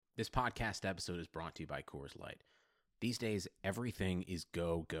This podcast episode is brought to you by Coors Light. These days, everything is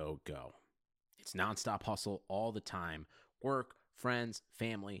go, go, go. It's nonstop hustle all the time. Work, friends,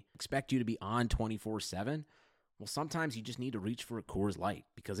 family expect you to be on 24/7. Well, sometimes you just need to reach for a Coors Light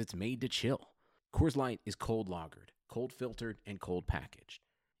because it's made to chill. Coors Light is cold lagered, cold filtered, and cold packaged.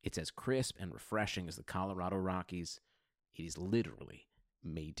 It's as crisp and refreshing as the Colorado Rockies. It is literally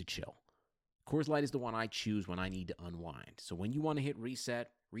made to chill. Coors Light is the one I choose when I need to unwind. So when you want to hit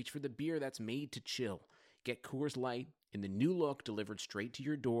reset, reach for the beer that's made to chill. Get Coors Light in the new look delivered straight to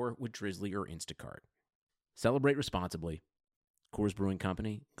your door with Drizzly or Instacart. Celebrate responsibly. Coors Brewing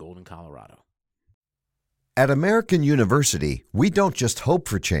Company, Golden, Colorado. At American University, we don't just hope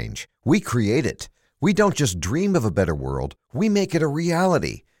for change, we create it. We don't just dream of a better world, we make it a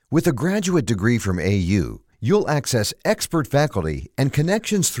reality. With a graduate degree from AU, you'll access expert faculty and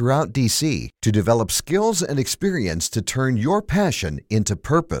connections throughout DC to develop skills and experience to turn your passion into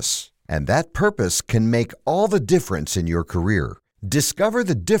purpose. And that purpose can make all the difference in your career. Discover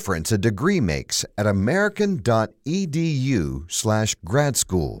the difference a degree makes at american.edu/grad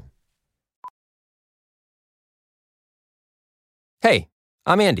school. Hey,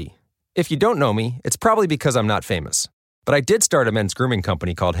 I'm Andy. If you don't know me, it's probably because I'm not famous. But I did start a men's grooming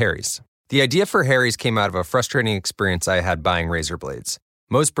company called Harry's. The idea for Harry's came out of a frustrating experience I had buying razor blades.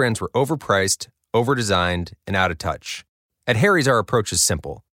 Most brands were overpriced, overdesigned, and out of touch. At Harry's, our approach is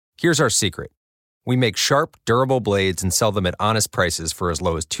simple. Here's our secret. We make sharp, durable blades and sell them at honest prices for as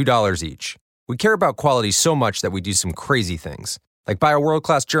low as $2 each. We care about quality so much that we do some crazy things, like buy a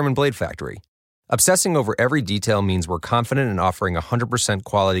world-class German blade factory. Obsessing over every detail means we're confident in offering a 100%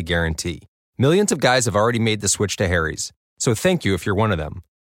 quality guarantee. Millions of guys have already made the switch to Harry's, so thank you if you're one of them.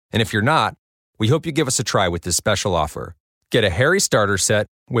 And if you're not, we hope you give us a try with this special offer. Get a Harry starter set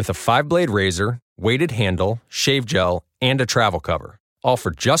with a 5-blade razor, weighted handle, shave gel, and a travel cover. All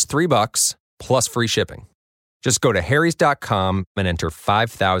for just $3 plus free shipping. Just go to harrys.com and enter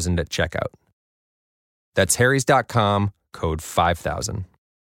 5000 at checkout. That's harrys.com, code 5000.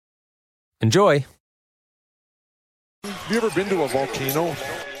 Enjoy. Have you ever been to a volcano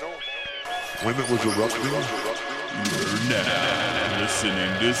when it was erupting? You're now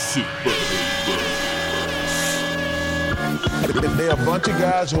listening to Super Hoopers. They're a bunch of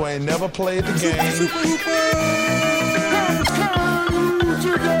guys who ain't never played the game. Super Hoopers!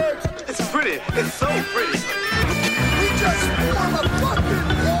 It's pretty. It's so pretty. We just formed a fucking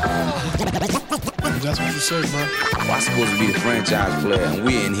wall. That's what you said, man. Well, I'm supposed to be the franchise player, and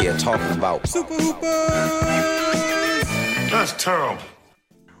we're in here talking about Super Hoopers! That's terrible.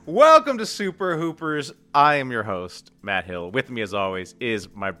 Welcome to Super Hoopers. I am your host, Matt Hill. With me, as always, is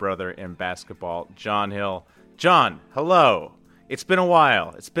my brother in basketball, Jon Hill. Jon, hello. It's been a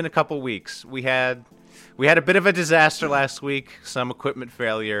while. It's been a couple weeks. We had a bit of a disaster last week. Some equipment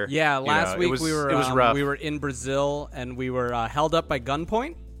failure. Yeah, last week it was rough. We were in Brazil and we were held up by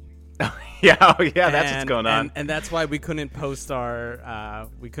gunpoint. Yeah, that's what's going on. And that's why we couldn't post our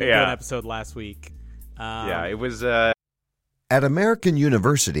do an episode last week. It was. At American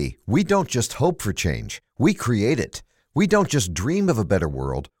University, we don't just hope for change, we create it. We don't just dream of a better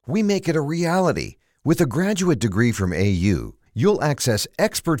world, we make it a reality. With a graduate degree from AU, you'll access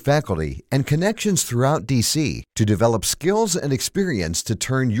expert faculty and connections throughout DC to develop skills and experience to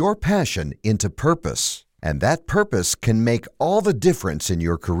turn your passion into purpose. And that purpose can make all the difference in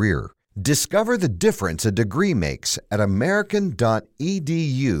your career. Discover the difference a degree makes at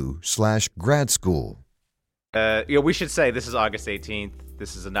american.edu/grad school. We should say this is August 18th.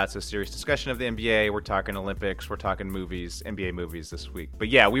 This is a not-so-serious discussion of the NBA. We're talking Olympics. We're talking movies, NBA movies this week. But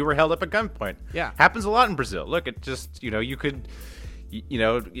yeah, we were held up at gunpoint. Yeah. Happens a lot in Brazil. Look, it just, you could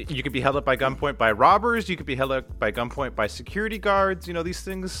be held up by gunpoint by robbers. You could be held up by gunpoint by security guards. These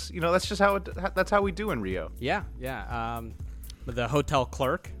things, that's just that's how we do in Rio. Yeah. The hotel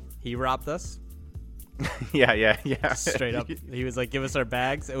clerk, he robbed us. Yeah. Straight up. He was like, give us our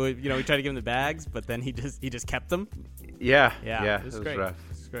bags. We tried to give him the bags, but then he just kept them. Yeah. It was great. Rough.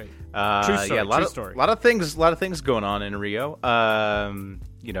 It's great. True story. A lot of things going on in Rio. The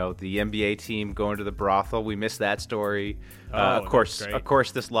NBA team going to the brothel. We missed that story. Of course,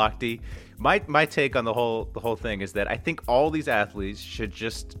 this Lochte. My take on the whole thing is that I think all these athletes should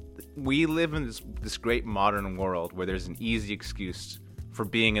just. We live in this great modern world where there's an easy excuse for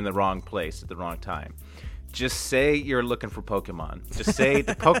being in the wrong place at the wrong time. Just say you're looking for Pokemon. Just say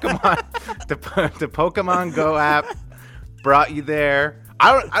the Pokemon Go app brought you there.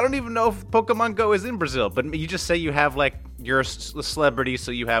 I don't even know if Pokemon Go is in Brazil, but you just say you have like you're a celebrity,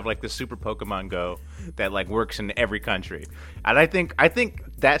 so you have like the Super Pokemon Go that like works in every country, and I think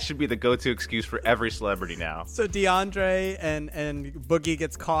that should be the go-to excuse for every celebrity now. So DeAndre and Boogie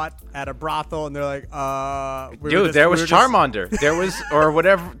gets caught at a brothel, and they're like, there was Charmander, there was or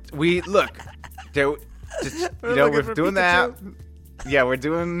whatever. We're doing Pikachu. that. Yeah, we're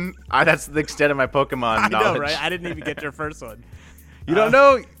doing. That's the extent of my Pokemon knowledge. I know, right? I didn't even get your first one. You don't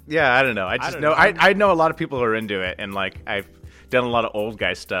know? Yeah, I don't know. I just know. I know a lot of people who are into it, and like I've done a lot of old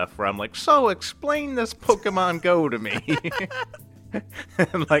guy stuff where I'm like, so explain this Pokemon Go to me.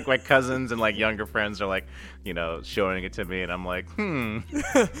 And like my cousins and like younger friends are like, showing it to me, and I'm like, And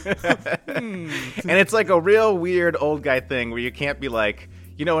it's like a real weird old guy thing where you can't be like,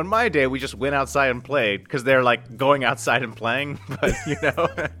 in my day we just went outside and played, because they're like going outside and playing, but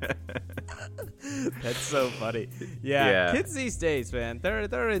That's so funny. Yeah, kids these days, man,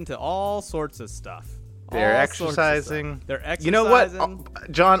 they're into all sorts of stuff. They're exercising. They're exercising. You know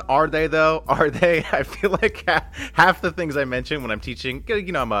what, John? Are they though? Are they? I feel like half the things I mention when I'm teaching.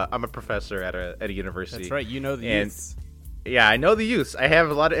 I'm a professor at a university. That's right. You know the youths. Yeah, I know the youths. I have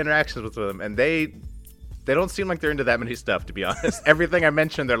a lot of interactions with them, and they don't seem like they're into that many stuff, to be honest. Everything I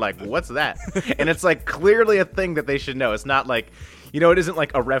mentioned, they're like, "What's that?" And it's like clearly a thing that they should know. It's not like, it isn't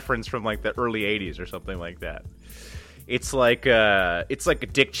like a reference from like the early '80s or something like that. It's like a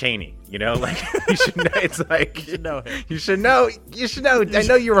Dick Cheney, like you should know. It's like you should know him. You should know. I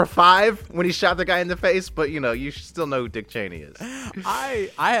know you were 5 when he shot the guy in the face, but you should still know who Dick Cheney is. I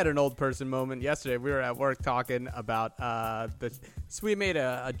had an old person moment yesterday. We were at work talking about so we made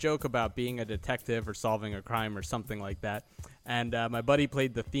a joke about being a detective or solving a crime or something like that, and my buddy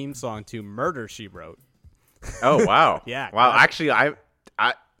played the theme song to Murder, She Wrote. Oh wow! Yeah. Wow. Actually,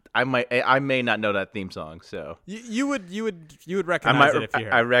 I may not know that theme song, so you would recognize it if you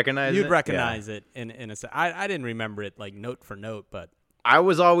heard. I recognize You'd it. recognize it in a. I didn't remember it like note for note, but I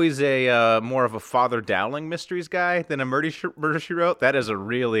was always a more of a Father Dowling Mysteries guy than a Murder She Wrote. That is a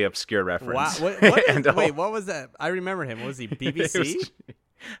really obscure reference. Wow. Wait, what was that? I remember him. What was he? BBC?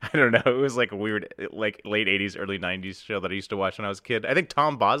 I don't know. It was like a weird, like late '80s, early '90s show that I used to watch when I was a kid. I think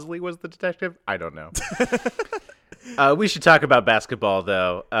Tom Bosley was the detective. I don't know. We should talk about basketball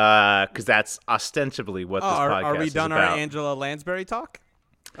though, because that's ostensibly what this podcast is about. Are we done our Angela Lansbury talk?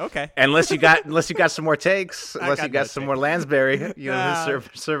 Okay. Unless you got some more takes, unless you got some more Lansbury,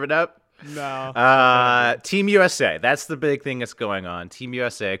 serve it up. No. Team USA. That's the big thing that's going on. Team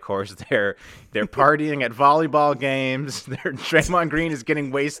USA, of course, they're partying at volleyball games. Draymond Green is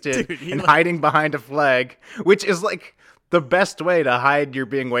getting wasted and hiding behind a flag, which is like the best way to hide you're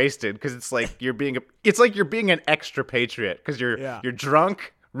being wasted, because it's like you're being an extra patriot, because you're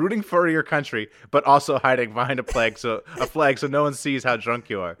drunk, rooting for your country, but also hiding behind a flag so no one sees how drunk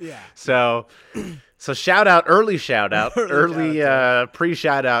you are. Yeah. So early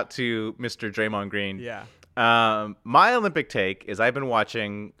pre-shout out to Mr. Draymond Green. Yeah. My Olympic take is I've been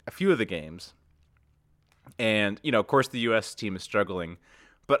watching a few of the games, and of course the U.S. team is struggling,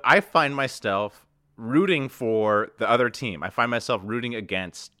 but I find myself rooting for the other team. I find myself rooting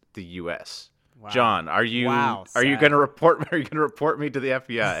against the U.S. Wow. John, are you going to report me to the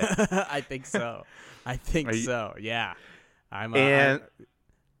FBI? I think so. So. Yeah. And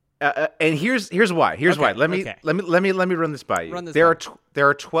here's why. Why. Let me run this by you. There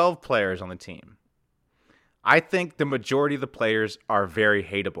are 12 players on the team. I think the majority of the players are very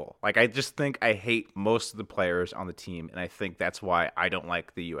hateable. Like, I just think I hate most of the players on the team, and I think that's why I don't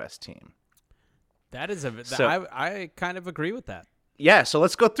like the U.S. team. I kind of agree with that. Yeah, so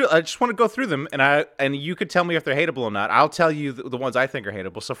let's go through. I just want to go through them, and you could tell me if they're hateable or not. I'll tell you the ones I think are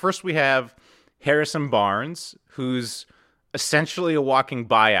hateable. So first we have Harrison Barnes, who's essentially a walking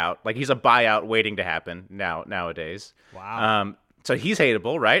buyout. Like, he's a buyout waiting to happen nowadays. Wow. So he's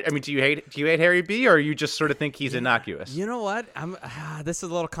hateable, right? I mean, do you hate Harry B, or you just sort of think he's innocuous? You know what? This is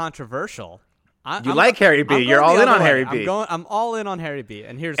a little controversial. You like Harry B. You're all in on Harry B. I'm all in on Harry B.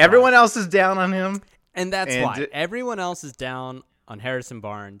 And here's everyone else is down on him. And that's why. Everyone else is down on Harrison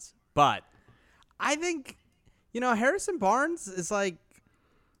Barnes. But I think, Harrison Barnes is like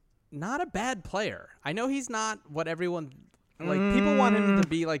not a bad player. I know he's not what everyone people want him to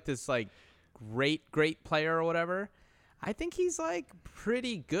be like this like great player or whatever. I think he's like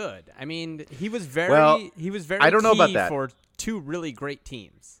pretty good. I mean, he was very I don't know about that. For two really great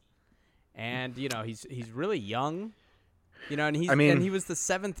teams. And he's really young, and he was the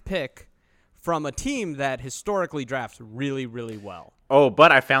 7th pick from a team that historically drafts really, really well. Oh,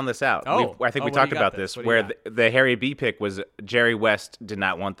 but I found this out. I think we talked about this, where the Harry B pick was Jerry West did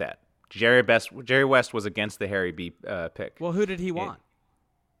not want that. Jerry West was against the Harry B pick. Well, who did he want?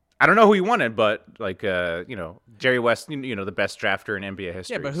 I don't know who he wanted, but like Jerry West, the best drafter in NBA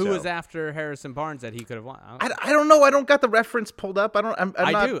history. Yeah, but who was after Harrison Barnes that he could have won? I don't know. I don't got the reference pulled up.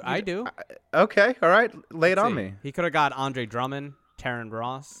 I do. Okay, all right. Lay it on me. He could have got Andre Drummond, Terron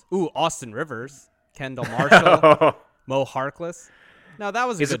Ross, Austin Rivers, Kendall Marshall, Mo Harkless. No, that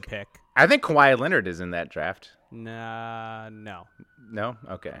was a good pick. I think Kawhi Leonard is in that draft. No. No?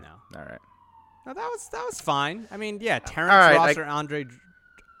 Okay. No. All right. No, that was fine. I mean, yeah, Terrence Ross or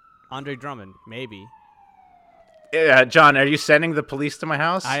Andre Drummond, maybe. John, are you sending the police to my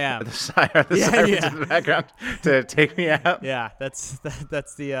house? I am. The sirens in the background to take me out? Yeah, that's the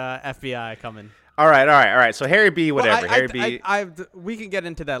FBI coming. All right. So Harry B, whatever. Well, Harry B. We can get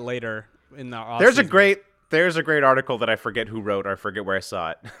into that later in the off There's a great article that I forget who wrote or I forget where I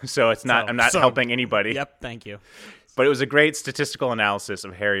saw it. So I'm not helping anybody. Yep, thank you. But it was a great statistical analysis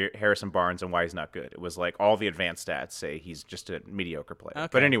of Harrison Barnes and why he's not good. It was like all the advanced stats say he's just a mediocre player. Okay.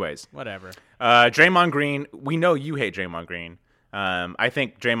 But anyways. Whatever. Draymond Green, we know you hate Draymond Green. I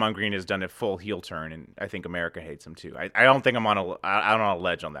think Draymond Green has done a full heel turn, and I think America hates him too. I don't think I'm on a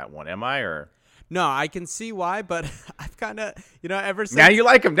ledge on that one, am I? Or no, I can see why, but I've kind of, ever since... Now you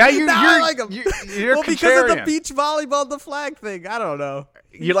like him. I like him. You're well, because of the beach volleyball, the flag thing. I don't know.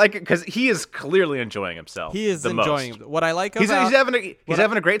 You like it because he is clearly enjoying himself. He is enjoying it. What I like about... He's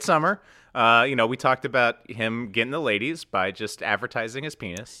having a great summer. We talked about him getting the ladies by just advertising his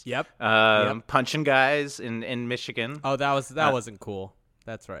penis. Yep. Punching guys in Michigan. Oh, that wasn't cool.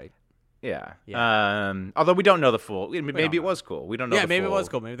 That's right. Yeah. Although we don't know the full. Maybe it was cool. We don't know. Yeah, maybe it was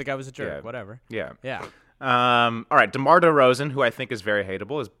cool. Maybe the guy was a jerk. Yeah. Whatever. Yeah. Yeah. All right. DeMar DeRozan, who I think is very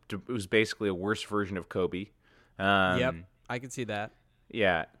hateable, was basically a worse version of Kobe. Yep. I can see that.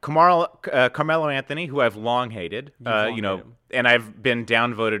 Yeah. Carmelo Anthony, who I've long hated. Him. And I've been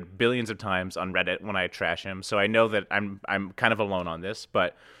downvoted billions of times on Reddit when I trash him. So I know that I'm kind of alone on this.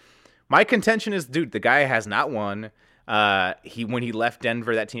 But my contention is, dude, the guy has not won. When he left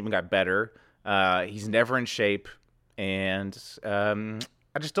Denver, that team got better. He's never in shape, and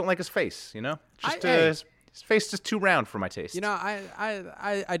I just don't like his face. His face is just too round for my taste.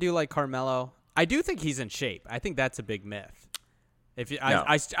 I do like Carmelo. I do think he's in shape. I think that's a big myth.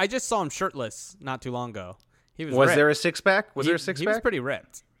 I just saw him shirtless not too long ago. He was. There a six pack? There a six pack? He was pretty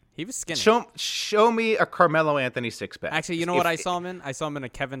ripped. He was skinny. Show me a Carmelo Anthony six pack. Actually, you know what I saw him in? I saw him in a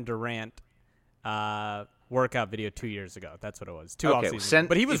Kevin Durant workout video 2 years ago. That's what it was.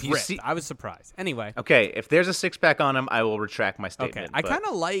 But he was ripped. I was surprised. Anyway. Okay, if there's a six pack on him, I will retract my statement. Okay, I kind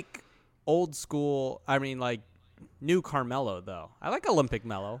of like old school. I mean, like new Carmelo though. I like Olympic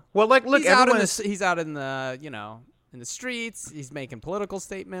Melo. Well, like look, he's out in the in the streets. He's making political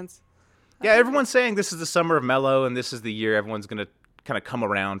statements. Yeah, everyone's saying this is the summer of Melo, and this is the year everyone's gonna kind of come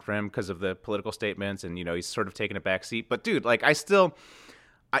around for him because of the political statements, and he's sort of taking a back seat. But dude, like I've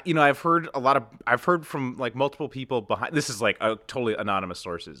heard from like multiple people behind. This is like totally anonymous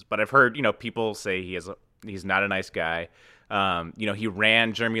sources, but I've heard people say he's not a nice guy. He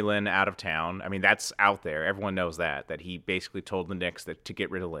ran Jeremy Lin out of town. I mean, that's out there. Everyone knows that he basically told the Knicks to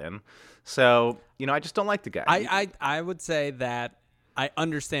get rid of Lin. So I just don't like the guy. I would say that I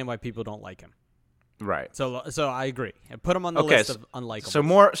understand why people don't like him. Right. So I agree. Put him on the list of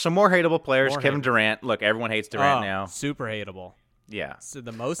unlikable. So more hateable players. Kevin Durant. Look, everyone hates Durant now. Super hateable. Yeah. So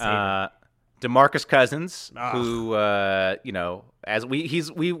the most hateable. DeMarcus Cousins, who as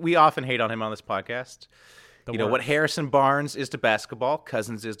we often hate on him on this podcast. What Harrison Barnes is to basketball,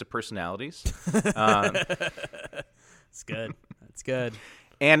 Cousins is to personalities. It's good. That's good.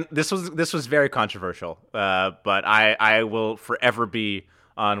 And this was very controversial, but I will forever be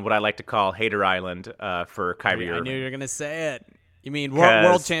on what I like to call Hater Island for Kyrie Irving. I knew you were going to say it. You mean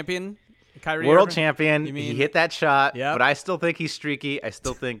world champion Kyrie World Irving? champion. He hit that shot, but I still think he's streaky. I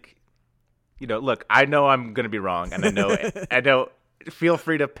still think, look, I know I'm going to be wrong, and I know. Feel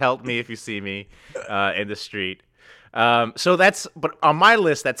free to pelt me if you see me in the street. But on my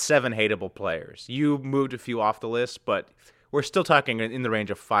list, that's 7 hateable players. You moved a few off the list, but we're still talking in the range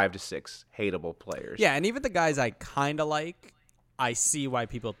of 5 to 6 hateable players. Yeah, and even the guys I kind of like, I see why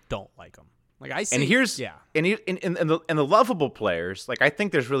people don't like them. Like I see, and the lovable players. Like I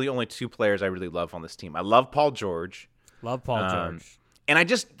think there's really only 2 players I really love on this team. I love Paul George. George,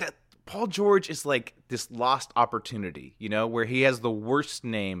 and Paul George is like this lost opportunity, where he has the worst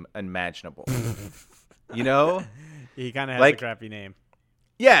name imaginable. He kind of has a crappy name.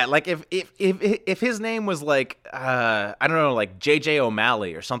 Yeah, like if his name was like I don't know, like JJ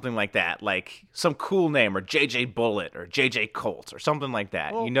O'Malley or something like that, like some cool name, or JJ Bullet or JJ Colt or something like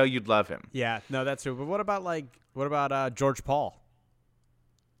that, well, you'd love him. Yeah, no, that's true. But what about George Paul?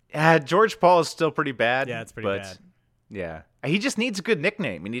 George Paul is still pretty bad. Yeah, it's pretty bad. Yeah. He just needs a good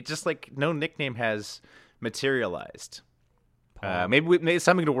nickname, and he just no nickname has materialized. Maybe it's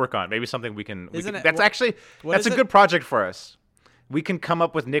something to work on. Maybe something we can. That's a good project for us. We can come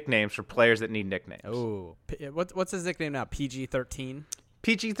up with nicknames for players that need nicknames. Oh, what's his nickname now? PG-13.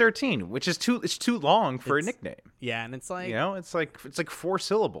 PG-13, which is too long for a nickname. Yeah, and it's like it's like 4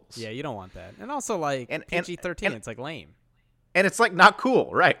 syllables. Yeah, you don't want that. And also PG-13, it's like lame. And it's like not cool,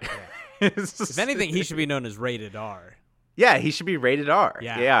 right? Yeah. If anything, he should be known as rated R. Yeah, he should be rated R.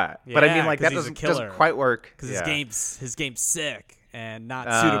 Yeah. But I mean, that doesn't quite work because his game's sick and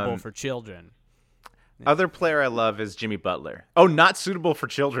not suitable for children. Other player I love is Jimmy Butler. Oh, not suitable for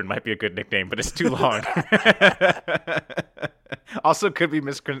children might be a good nickname, but it's too long. Also could be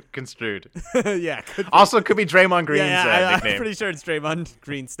misconstrued. Yeah. Also could be Draymond Green's nickname. I'm pretty sure it's Draymond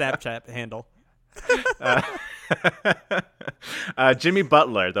Green's Snapchat handle. Jimmy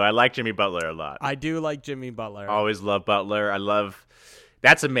Butler, though. I like Jimmy Butler a lot. I do like Jimmy Butler. Always love Butler.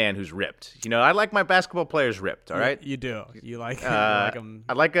 That's a man who's ripped. I like my basketball players ripped. All right, you do. You like him.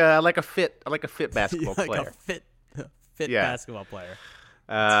 I like a fit basketball player. Like a fit basketball player.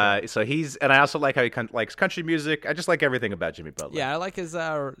 So and I also like how he likes country music. I just like everything about Jimmy Butler. Yeah, I like his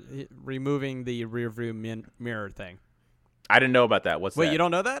removing the rearview mirror thing. I didn't know about that. Wait, you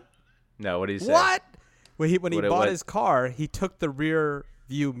don't know that? No, what did he say? What? When he bought his car, he took the rear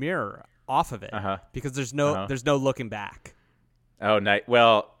view mirror off of it because there's no looking back. Oh, nice.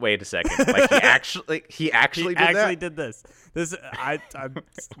 Well, wait a second. Like he actually did this. I'm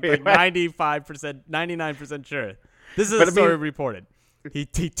like 95%, 99% sure. This is a story reported. He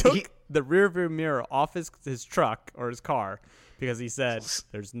took the rear view mirror off his truck or his car because he said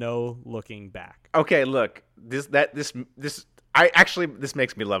there's no looking back. Okay, look, this makes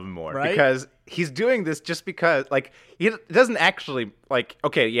me love him more, right? Because he's doing this just because he doesn't actually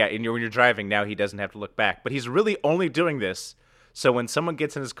okay, yeah, when you're driving now he doesn't have to look back, but he's really only doing this so when someone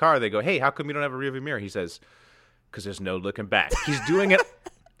gets in his car they go, "Hey, how come you don't have a rearview mirror?" He says, "Because there's no looking back." He's doing it.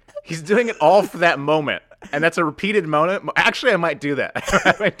 He's doing it all for that moment, and that's a repeated moment. Actually, I might do that.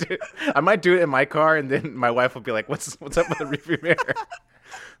 I might do it in my car, and then my wife will be like, "What's up with the rearview mirror?"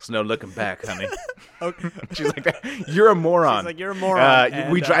 There's no looking back, honey. Okay. She's like, "You're a moron." She's like, "You're a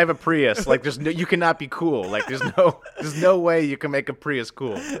moron." We drive a Prius. You cannot be cool. There's no way you can make a Prius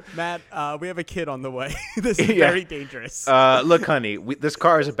cool. Matt, we have a kid on the way. This is very dangerous. Look, honey, this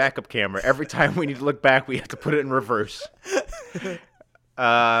car is a backup camera. Every time we need to look back, we have to put it in reverse.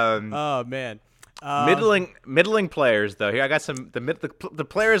 Oh man. Middling players though. Here I got some the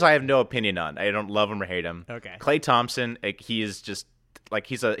players I have no opinion on. I don't love them or hate them. Okay. Klay Thompson, he is just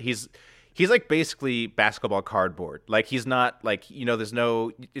he's like basically basketball cardboard. He's not there's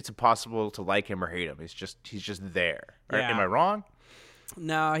no, it's impossible to like him or hate him. He's just there. Yeah. Am I wrong?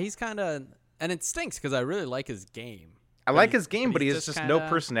 No, he's kind of, and it stinks because I really like his game. I like his game, but he has just no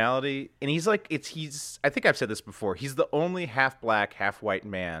personality. And he's I think I've said this before. He's the only half black, half white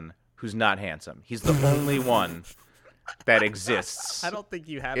man who's not handsome. He's the only one that exists. I don't think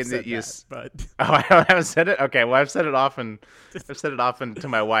you have said that, but I haven't said it. Okay, well I've said it often. I've said it often to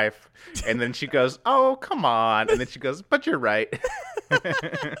my wife, and then she goes, "Oh, come on," and then she goes, "But you're right."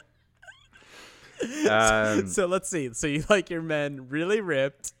 So let's see. So you like your men really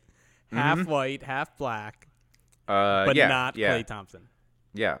ripped, half white, half black. But not Klay Thompson.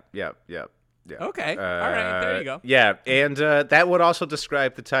 Yeah. Okay. All right. There you go. Yeah, and that would also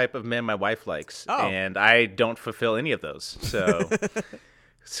describe the type of men my wife likes, and I don't fulfill any of those. So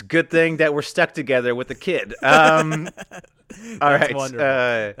it's a good thing that we're stuck together with a kid. All right.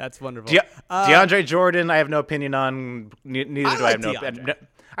 Wonderful. That's wonderful. DeAndre Jordan, I have no opinion on. Neither do I have no opinion.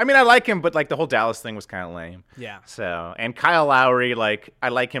 I mean, I like him, but the whole Dallas thing was kind of lame. Yeah. So, and Kyle Lowry, I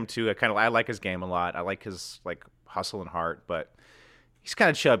like him too. I like his game a lot. I like his hustle and heart, but he's kind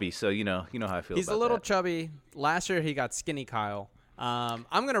of chubby, so you know how I feel. He's a little chubby. Last year he got skinny Kyle. I'm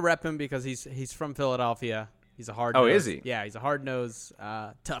gonna rep him because he's from Philadelphia. He's a hard. Oh, is he? Yeah, he's a hard nosed,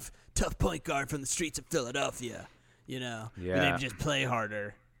 tough point guard from the streets of Philadelphia. Yeah. Where they just play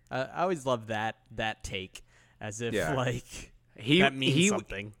harder. I always love that take, as if that means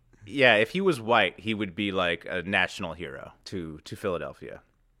something. Yeah, if he was white, he would be like a national hero to Philadelphia.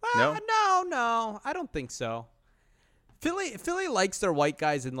 No, I don't think so. Philly likes their white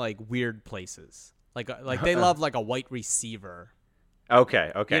guys in weird places. Like they love a white receiver.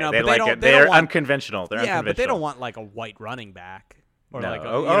 Okay. They're unconventional. They're unconventional. But they don't want a white running back. Or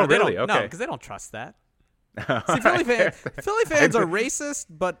no. Really? Okay. No, because they don't trust that. See, Philly fans are racist,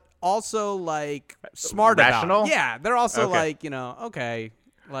 but also smart rational? about it. Yeah, they're also okay,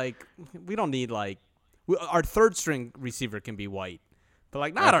 we don't need our third string receiver can be white. but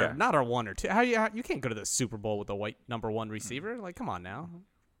like not a 1 or 2. How you can't go to the Super Bowl with a white number 1 receiver? Like, come on now.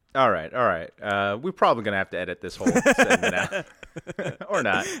 All right. We're probably gonna have to edit this whole segment out, or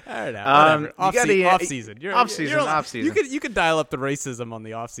not. All right, off season. Off season. You could dial up the racism on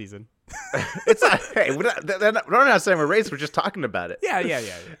the off season. It's not. Hey, we're not saying we're racist. We're just talking about it.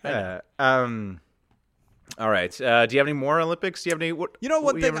 Yeah. All right. Do you have any more Olympics? Do you have any?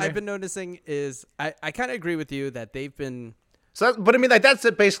 One thing I've been noticing is I kind of agree with you that they've been. But I mean, like that's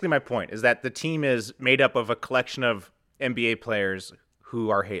basically my point. Is that the team is made up of a collection of NBA players who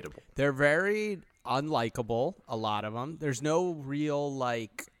are hateable. They're very unlikable, a lot of them. There's no real,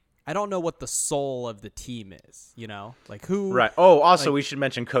 like, I don't know what the soul of the team is, Like, who... Right. Oh, also, we should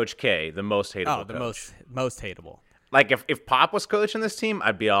mention Coach K, the most hateable coach. most hateable. Like, if Pop was coaching this team,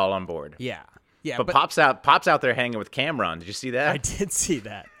 I'd be all on board. Yeah, but Pop's out there hanging with Cameron. Did you see that? I did see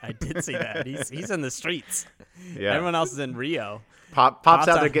that. He's in the streets. Yeah. Everyone else is in Rio. Pop's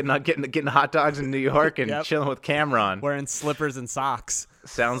out there getting hot dogs in New York and chilling with Cameron, wearing slippers and socks.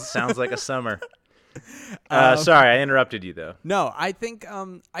 Sounds like a summer. Sorry, I interrupted you though. No, I think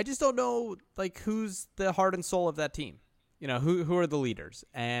I just don't know like who's the heart and soul of that team. Who are the leaders?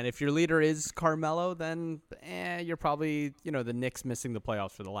 And if your leader is Carmelo, then you're probably the Knicks missing the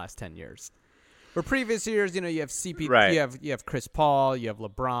playoffs for the last 10 years. For previous years, you have CP, right. you have Chris Paul, you have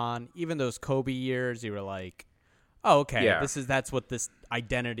LeBron. Even those Kobe years, you were like, oh, okay, that's what this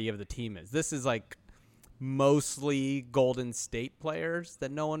identity of the team is. This is like mostly Golden State players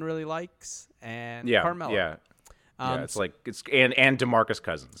that no one really likes, and Carmelo. Yeah, it's and DeMarcus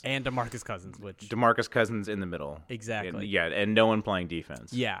Cousins. Which DeMarcus Cousins in the middle. Exactly. And no one playing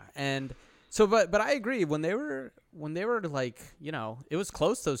defense. Yeah, and so but I agree when they were like, it was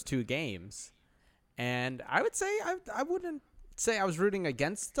close those 2 games, and I would say I wouldn't say I was rooting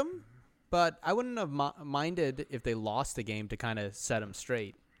against them. But I wouldn't have minded if they lost the game to kind of set them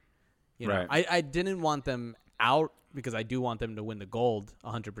straight. Right. I didn't want them out because I do want them to win the gold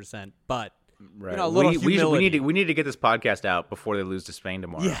 100%. But right. A little humility. We need to get this podcast out before they lose to Spain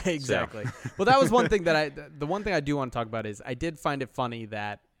tomorrow. Yeah, exactly. Well, that was one thing the one thing I do want to talk about is I did find it funny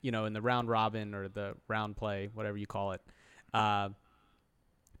that in the round robin or the round play, whatever you call it,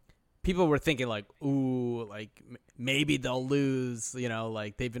 people were thinking like, ooh, like maybe they'll lose,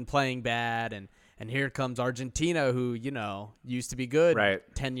 like they've been playing bad, and here comes Argentina, who used to be good, right?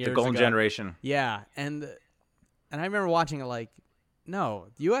 10 years ago. The golden generation. Yeah, and I remember watching it like, no,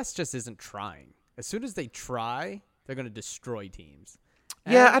 the U.S. just isn't trying. As soon as they try, they're going to destroy teams.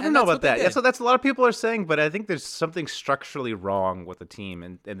 I don't know about that. Yeah, so that's a lot of people are saying, but I think there's something structurally wrong with the team,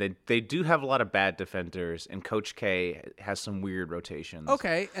 and they do have a lot of bad defenders, and Coach K has some weird rotations.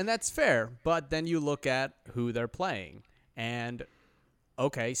 Okay, and that's fair, but then you look at who they're playing, and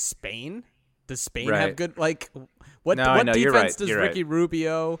Spain. Does Spain have good what defense does Ricky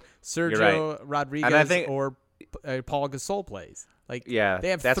Rubio, Sergio Rodriguez, or Paul Gasol plays? They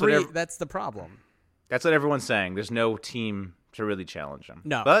have three. That's the problem. That's what everyone's saying. There's no team to really challenge them.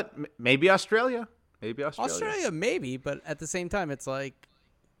 No. But maybe Australia. Australia, maybe, but at the same time, it's like,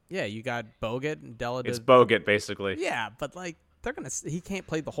 you got Bogut and Della. It's Bogut, basically. Yeah, but he can't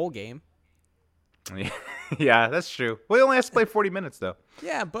play the whole game. Yeah, that's true. Well, he only has to play 40 minutes, though.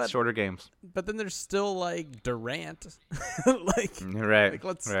 Yeah, but shorter games. But then there's still Durant. Right.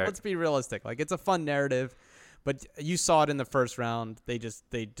 Let's be realistic. It's a fun narrative, but you saw it in the first round. They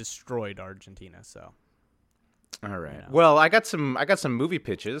destroyed Argentina. So. All right. Well, I got some movie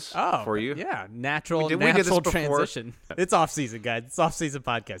pitches for you. Yeah, natural transition. It's off season, guys. It's off season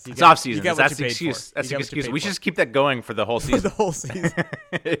podcast. It's off season. That's the excuse. That's the excuse. We should just keep that going for the whole season. The whole season.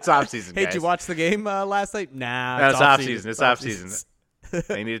 It's off season. Hey, did you watch the game last night? Nah. No, it's off season. It's off season.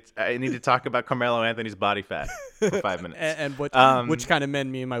 I need to talk about Carmelo Anthony's body fat for 5 minutes. And which kind of men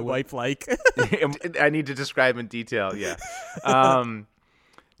me and my wife like. I need to describe in detail. Yeah.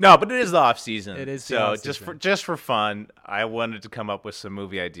 No, but it is the off season. It is. So just for fun, I wanted to come up with some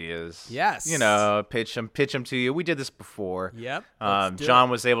movie ideas. Yes. Pitch them to you. We did this before. Yep. John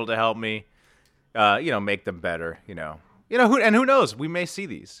was able to help me. Make them better. Who knows? We may see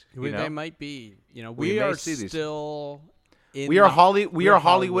these. They might be. We are still. We are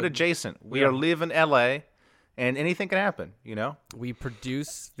Hollywood adjacent. We live in L.A. and anything can happen. We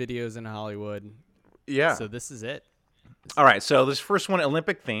produce videos in Hollywood. Yeah. So this is it. All right, so this first one,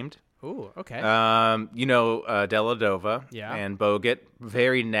 Olympic themed. Ooh, okay. Deladova and Bogut,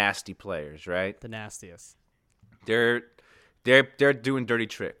 very nasty players, right? The nastiest. They're doing dirty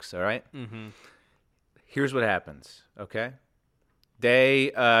tricks, all right? Mm-hmm. Here's what happens, okay? They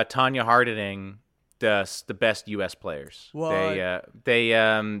Tanya Harding the best U.S. players. What?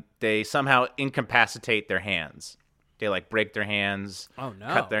 They somehow incapacitate their hands They like break their hands, Oh, no.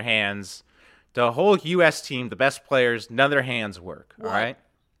 cut their hands. The whole U.S. team, the best players, none of their hands work. What? All right.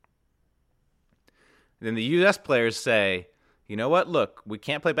 Then the U.S. players say, you know what? Look, we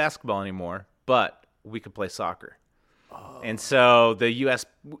can't play basketball anymore, but we could play soccer. And so the U.S.,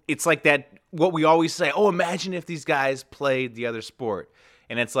 it's like that, what we always say, oh, imagine if these guys played the other sport.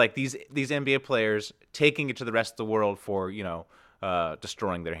 And it's like these NBA players taking it to the rest of the world for,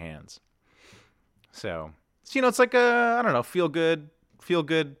 destroying their hands. So it's like a, I don't know, feel good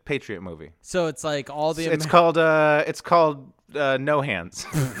patriot movie. So it's like all the. It's called No Hands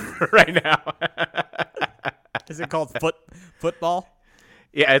right now. Is it called football?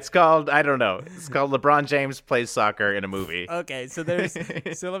 Yeah, it's called, I don't know. It's called LeBron James Plays Soccer in a Movie. Okay, so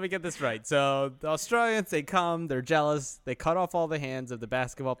so let me get this right. So the Australians, they come, they're jealous, they cut off all the hands of the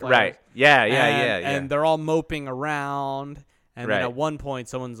basketball players. Right. Yeah. And they're all moping around. And then at one point,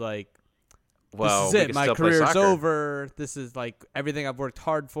 someone's like, well, this is it. My career's over. This is like everything I've worked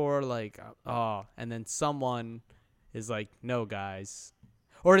hard for. Like, and then someone is like, no, guys.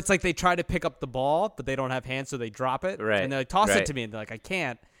 Or it's like they try to pick up the ball, but they don't have hands, so they drop it. Right. And they like, toss it to me, and they're like, I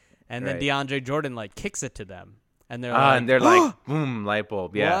can't. And then DeAndre Jordan like kicks it to them, and they're like, boom, light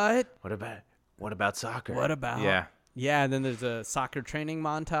bulb. Yeah. What? What about soccer? What about? Yeah. Yeah. And then there's a soccer training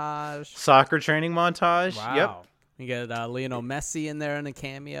montage. Wow. Yep. You get Lionel Messi in there in a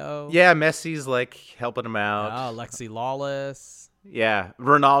cameo. Yeah, Messi's like helping him out. Oh, Lexi Lawless. Yeah,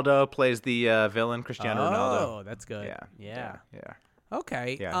 Ronaldo plays the villain, Cristiano Ronaldo. Oh, that's good. Yeah.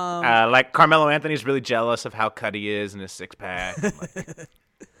 Okay. Yeah. Like Carmelo Anthony's really jealous of how cut he is in his six pack.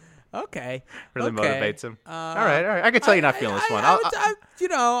 Okay. Really motivates him. All right. I can tell you're not feeling this one. I'm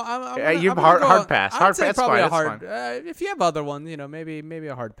hard pass. Hard pass. Probably fine. a hard. Fine. If you have other ones, maybe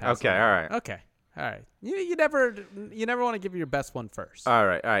a hard pass. Okay. All right. Okay. All right. You never want to give your best one first. All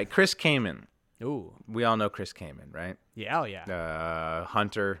right. Chris Kaman. Ooh. We all know Chris Kaman, right? Yeah. Oh yeah.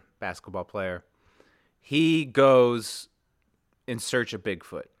 Hunter, basketball player. He goes in search of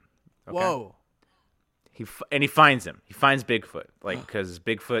Bigfoot. Okay? Whoa. He finds him. He finds Bigfoot, because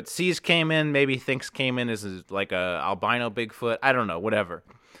Bigfoot sees Kaman, maybe thinks Kaman is like a albino Bigfoot. I don't know, whatever.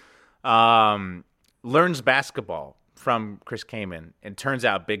 Learns basketball from Chris Kaman, and turns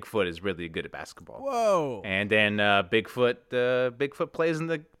out Bigfoot is really good at basketball. Whoa! And then Bigfoot plays in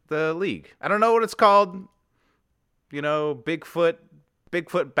the league. I don't know what it's called. Bigfoot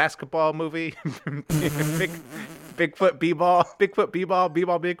basketball movie. Bigfoot b-ball,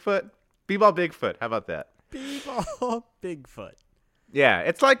 b-ball Bigfoot. How about that? B-ball Bigfoot. Yeah,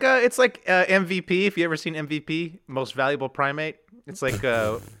 it's like MVP. If you ever seen MVP, Most Valuable Primate, it's like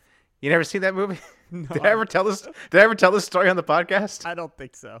you never seen that movie? No. Did I ever tell this story on the podcast? I don't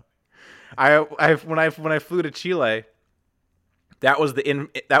think so. When I flew to Chile, that was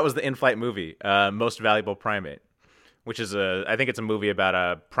the in-flight movie, Most Valuable Primate, which is I think it's a movie about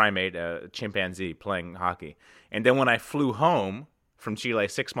a primate, a chimpanzee playing hockey. And then when I flew home from Chile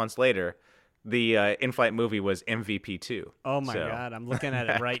 6 months later, the in-flight movie was MVP 2. Oh my God, I'm looking at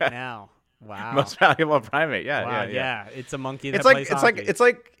it right now. Wow. Most Valuable Primate. Yeah. It's a monkey that plays hockey. It's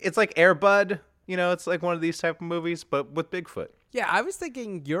like Air Bud. It's like one of these type of movies, but with Bigfoot. Yeah, I was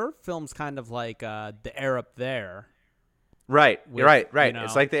thinking your film's kind of like The Air Up There. Right.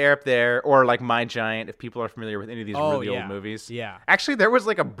 It's like The Air Up There, or like My Giant, if people are familiar with any of these old movies. Yeah. Actually, there was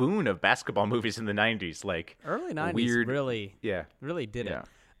like a boon of basketball movies in the 90s. Like early 90s really did it.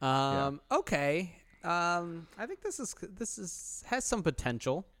 Okay. I think this has some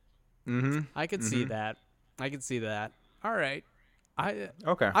potential. Mm-hmm. I could see that. All right.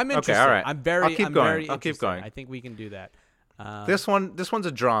 Okay. I'm interested. Okay, all right. I'm very I'll keep interested. going. I think we can do that. This one's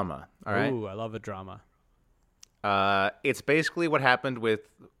a drama. All right. Ooh, I love a drama. It's basically what happened with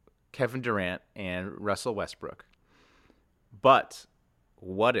Kevin Durant and Russell Westbrook. But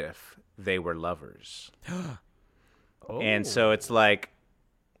what if they were lovers? And so it's like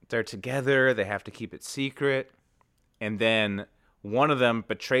they're together, they have to keep it secret, and then one of them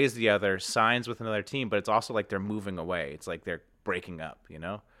betrays the other, signs with another team, but it's also like they're moving away. It's like they're breaking up,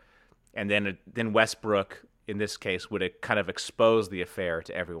 And then Westbrook, in this case, would kind of expose the affair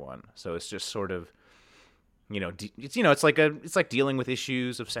to everyone. So it's just sort of, it's like dealing with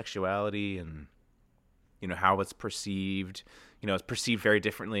issues of sexuality and, how it's perceived. It's perceived very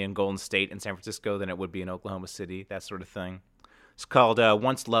differently in Golden State and San Francisco than it would be in Oklahoma City, that sort of thing. It's called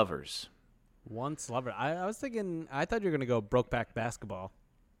Once Lovers. Once Lover. I was thinking, I thought you were going to go Brokeback Basketball.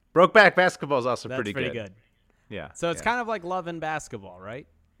 Brokeback Basketball is also pretty good. Yeah. So it's kind of like Love and Basketball, right?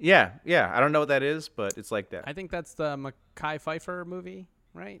 Yeah. I don't know what that is, but it's like that. I think that's the Mekhi Phifer movie,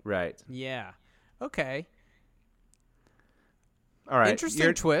 right? Right. Yeah. Okay. All right.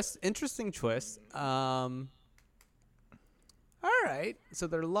 Interesting twist. All right. So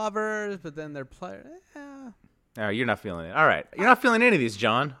they're lovers, but then they're players. Oh, you're not feeling it. All right. You're not feeling any of these,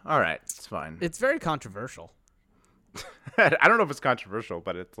 John. All right. It's fine. It's very controversial. I don't know if it's controversial,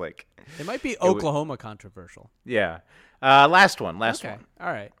 but it's like... It might be Oklahoma controversial. Yeah. Last one. All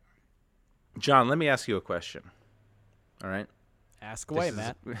right. John, let me ask you a question. All right? Ask away,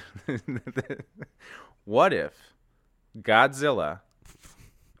 Matt. What if Godzilla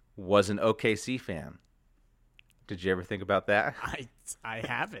was an OKC fan? Did you ever think about that? I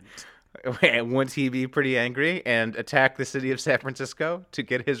haven't. Wouldn't he be pretty angry and attack the city of San Francisco to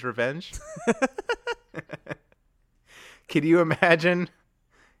get his revenge? Can you imagine?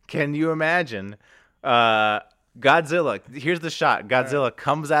 Godzilla, here's the shot. Godzilla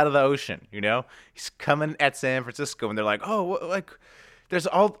comes out of the ocean, He's coming at San Francisco, and they're like, oh, there's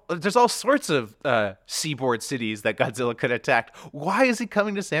all sorts of seaboard cities that Godzilla could attack. Why is he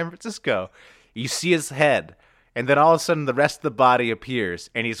coming to San Francisco? You see his head, and then all of a sudden the rest of the body appears,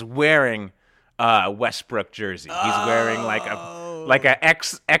 and he's wearing a Westbrook jersey. He's wearing like a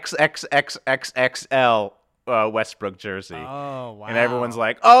XXXXXL Westbrook jersey. Oh, wow. And everyone's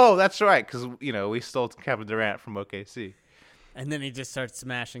like, oh, that's right, because, we stole Kevin Durant from OKC. And then he just starts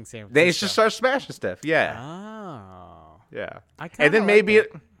smashing San Francisco. They just start smashing stuff, yeah. Oh. Yeah. And then maybe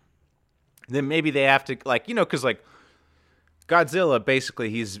they have to, because, Godzilla, basically,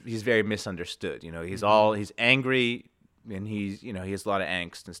 he's very misunderstood. He's he's angry, and he has a lot of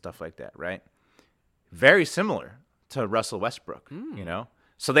angst and stuff like that, right? Very similar to Russell Westbrook,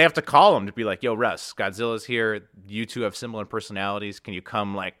 So they have to call him to be like, yo, Russ, Godzilla's here. You two have similar personalities. Can you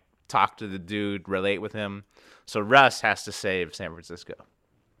come, talk to the dude, relate with him? So Russ has to save San Francisco.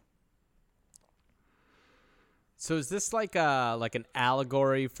 So is this like an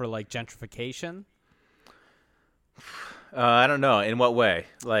allegory for, gentrification? I don't know. In what way?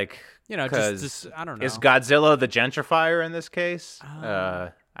 Just I don't know. Is Godzilla the gentrifier in this case?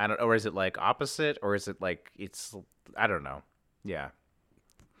 I don't. Or is it opposite? Or is it it's? I don't know. Yeah.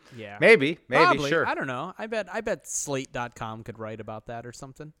 Yeah. Maybe. Probably. Sure. I don't know. I bet Slate.com could write about that or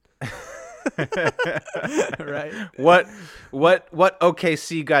something. Right. What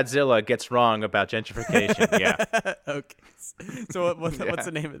OKC Godzilla gets wrong about gentrification? Yeah. Okay. So what's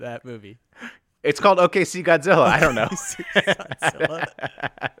the name of that movie? It's called OKC Godzilla. I don't know. Godzilla.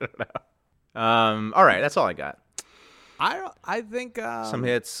 I don't know. All right, that's all I got. I think some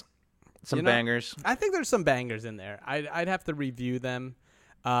hits, some bangers. I think there's some bangers in there. I'd have to review them.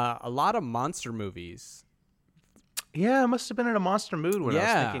 A lot of monster movies. Yeah, I must have been in a monster mood when I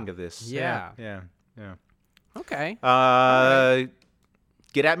was thinking of this. Yeah. Okay.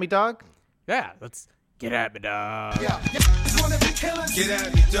 Get at me, dog. Yeah, let's get at me, dog. Yeah. Get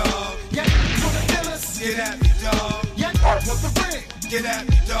at me, dog. Yeah. Get at me, dog. Yeah. Want the ring? Get at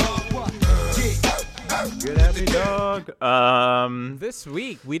me, dog. Get at me, dog. This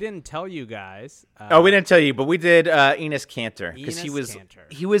week we didn't tell you guys. We didn't tell you, but we did Enes Kanter because he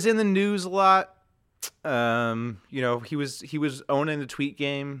was in the news a lot. He was owning the tweet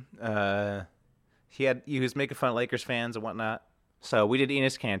game. He was making fun of Lakers fans and whatnot. So we did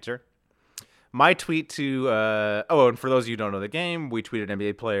Enes Kanter. My tweet to and for those of you who don't know the game, we tweeted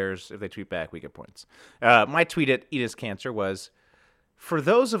NBA players. If they tweet back, we get points. My tweet at Enes Kanter was, for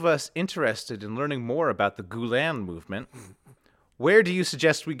those of us interested in learning more about the Gulen movement, where do you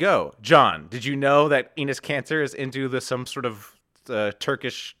suggest we go? John, did you know that Enes Kanter is into some sort of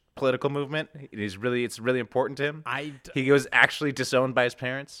Turkish political movement? It's really important to him. He was actually disowned by his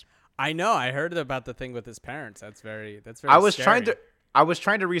parents. I know. I heard about the thing with his parents. That's very. I was trying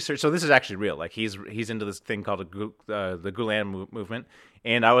to research. So this is actually real. He's into this thing called the Gulen movement,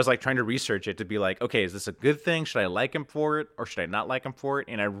 and I was trying to research it to be okay, is this a good thing? Should I like him for it, or should I not like him for it?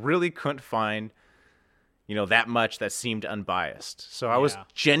 And I really couldn't find, that much that seeed unbiased. So I was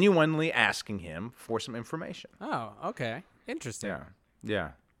genuinely asking him for some information. Oh, okay, interesting. Yeah.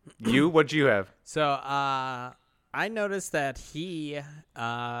 What'd you have? So I noticed that he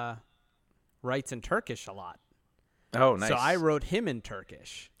writes in Turkish a lot. Oh, nice. So I wrote him in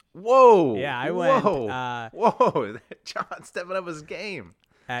Turkish. Whoa. Yeah, I went. Whoa. John stepping up his game.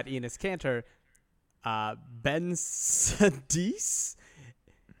 At Enes Kanter. Ben Sadis.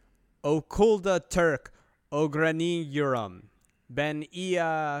 Okulda Turk. Ograniyorum. Ben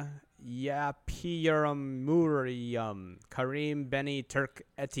iya yapıyorum Muriyum. Karim Beni Turk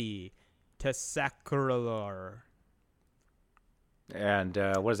Eti. Teşekkürler. And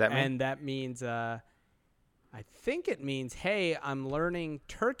what does that mean? And that means... I think it means, hey, I'm learning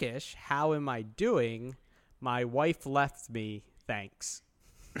Turkish. How am I doing? My wife left me. Thanks.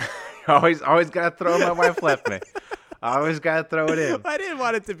 always got to throw my wife left me. I always gotta throw it in. I didn't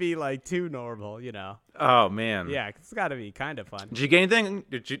want it to be like too normal, Oh man. Yeah, it's got to be kind of fun. Did you get anything?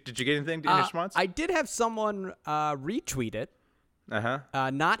 Did you get anything in response? I did have someone retweet it.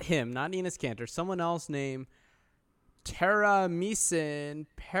 Not him, not Enos Cantor. Someone else named Tara Meeson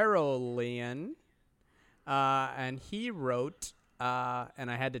Perolian. And he wrote,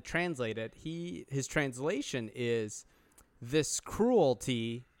 and I had to translate it. His translation is, "This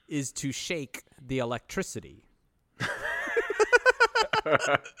cruelty is to shake the electricity."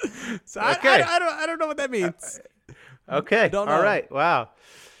 So okay. I don't know what that means. Okay. Don't know. All right. Wow.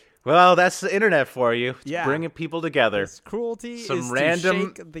 Well, that's the internet for you. It's bringing people together. This cruelty some is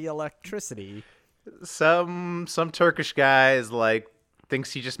random, to shake the electricity. Some Turkish guy is like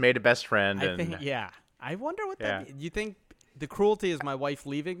thinks he just made a best friend. I think, I wonder what that means. You think the cruelty is my wife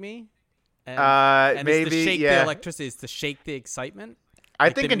leaving me? And maybe is to shake the electricity is to shake the excitement? I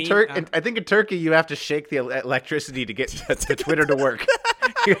think in Turkey you have to shake the electricity to get to Twitter to work.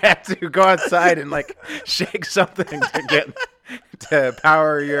 You have to go outside and like shake something to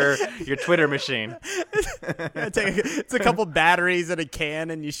power your Twitter machine. It's a couple batteries in a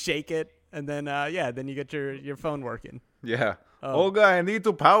can and you shake it, and then then you get your phone working. Yeah. Olga, I need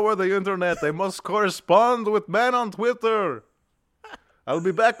to power the internet. I must correspond with man on Twitter. I'll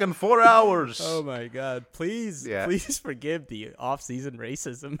be back in 4 hours. Oh my God! Please forgive the off-season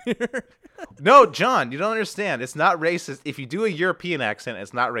racism here. No, John, you don't understand. It's not racist. If you do a European accent,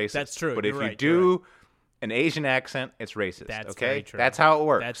 it's not racist. That's true. But if you do an Asian accent, it's racist. That's okay. very true. That's how it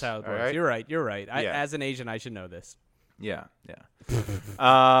works. That's how it works. Right? You're right. As an Asian, I should know this. Yeah.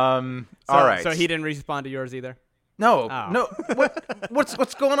 All right. So he didn't respond to yours either. No.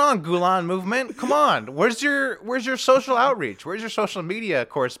 What's going on, Gulen movement? Come on. Where's your social outreach? Where's your social media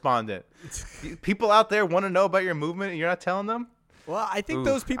correspondent? People out there want to know about your movement, and you're not telling them. Well, I think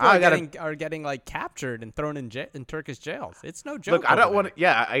those people are getting like captured and thrown in Turkish jails. It's no joke. Look, I don't want to.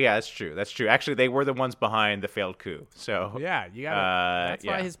 Yeah, that's true. That's true. Actually, they were the ones behind the failed coup. So yeah, you got. That's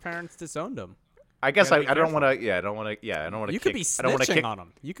why his parents disowned him. I guess I don't want to. Yeah, I don't want to. Yeah, I don't want to. You could be snitching on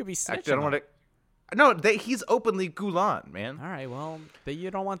him. You could be snitching. Actually, I don't want to. No, he's openly Gulen, man. All right, well,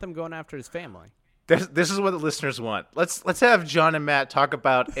 you don't want them going after his family. This is what the listeners want. Let's have John and Matt talk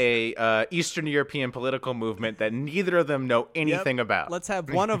about a Eastern European political movement that neither of them know anything about. Let's have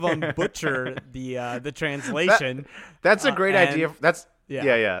one of them butcher the translation. That's a great idea.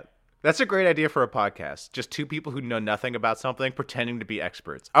 That's a great idea for a podcast. Just two people who know nothing about something pretending to be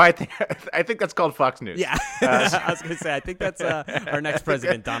experts. Oh, I think that's called Fox News. Yeah, I was gonna say I think that's our next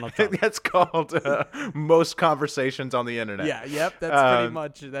president, Donald Trump. That's called most conversations on the internet. Yeah, yep.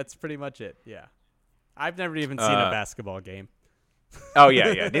 That's pretty much it. Yeah, I've never even seen a basketball game. Oh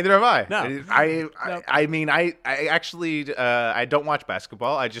yeah. Neither have I. No. I mean, I actually I don't watch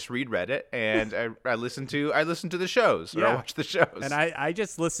basketball. I just read Reddit and I listen to the shows. Or I watch the shows. And I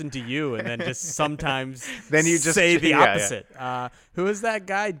just listen to you, and then just sometimes then you just say the opposite. Yeah. Who is that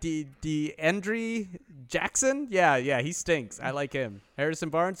guy? DeAndre Jackson? Yeah, he stinks. I like him. Harrison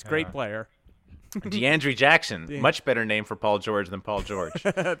Barnes, great player. DeAndre Jackson, much better name for Paul George than Paul George.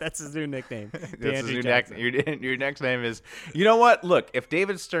 That's his new nickname. That's his new your next name is. You know what? Look, if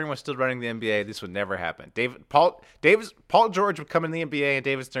David Stern was still running the NBA, this would never happen. Paul George would come in the NBA, and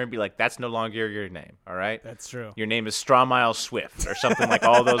David Stern would be like, "That's no longer your name. All right, that's true. Your name is Straw Miles Swift or something like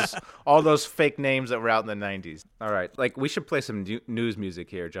all those fake names that were out in the '90s. All right, like we should play some news music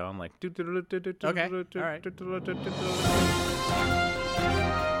here, John. Like, okay, all right.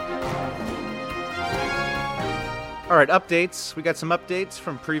 All right, updates. We got some updates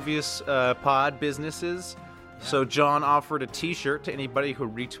from previous pod businesses. Yeah. So John offered a T-shirt to anybody who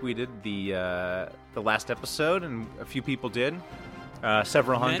retweeted the last episode, and a few people did.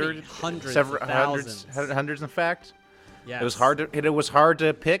 Several hundred, hundreds in fact. Yeah, it was hard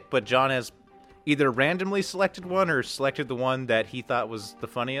to pick, but John has either randomly selected one or selected the one that he thought was the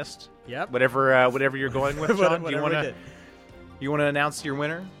funniest. Yep. Whatever you're going with, John. Do you want to announce your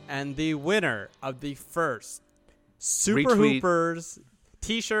winner? And the winner of the first Super Hoopers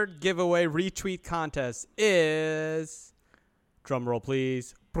T-shirt giveaway retweet contest is, drum roll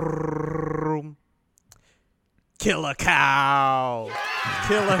please, Kill a Cow.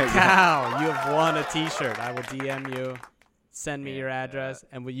 Kill a Cow. You have won a T-shirt. I will DM you. Send me your address,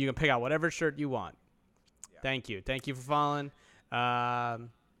 and you can pick out whatever shirt you want. Yeah. Thank you for following.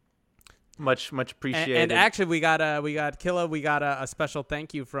 Much appreciated. And actually, we got Killa. We got a special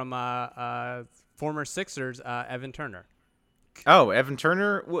thank you from former Sixers, Evan Turner. Oh, Evan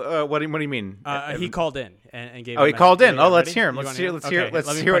Turner. What do you mean? He called in and gave. Oh, he called in. Oh, let's hear him. Let's hear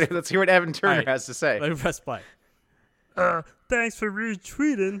what Evan Turner has to say. Let me press play. Thanks for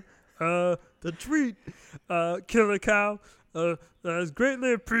retweeting. The tweet, Killer Cow, that is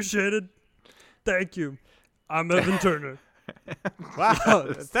greatly appreciated. Thank you. I'm Evan Turner.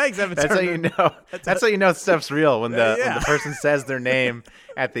 Wow. Thanks, Evan Turner. That's how you know. That's how you know stuff's real when the person says their name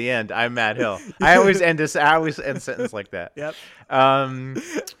at the end. I'm Matt Hill. I always end a sentence like that. Yep.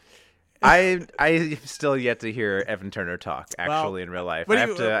 I still yet to hear Evan Turner talk in real life. You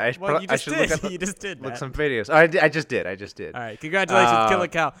should look some videos. Oh, I just did. All right, congratulations, Killer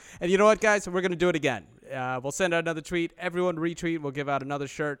Cow. And you know what, guys? We're gonna do it again. We'll send out another tweet. Everyone retweet. We'll give out another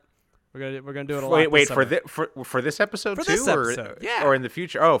shirt. We're gonna do it a lot. Wait for this episode for too, this episode, or in the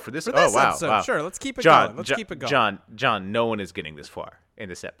future? Oh, for this. For this episode. Wow. Sure, let's keep it going. Let's keep it going. John, no one is getting this far in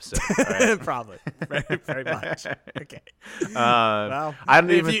this episode. Right? Probably, very, very much. Okay. Well, I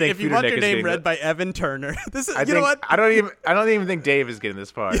don't even think if you want your name read by Evan Turner, this is. You know what? I don't even think Dave is getting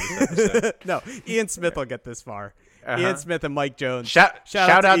this far. This episode. No, Ian Smith will get this far. Ian Smith and Mike Jones. Shout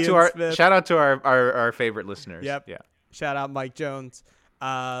out to our favorite listeners. Yep. Yeah. Shout out Mike Jones.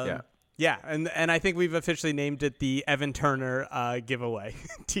 Yeah, and I think we've officially named it the Evan Turner giveaway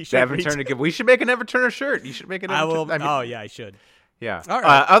T-shirt. The Evan Turner giveaway. We should make an Evan Turner shirt. You should make an. I should. Yeah. All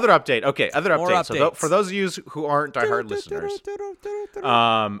right. Other update. Okay. Other More update. updates. So for those of you who aren't diehard listeners,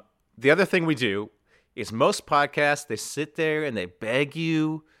 the other thing we do is most podcasts they sit there and they beg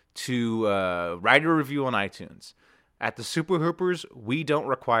you to write a review on iTunes. At the Super Hoopers, we don't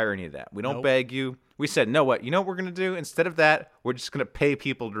require any of that. We don't beg you. We said, no, what? You know what we're going to do? Instead of that, we're just going to pay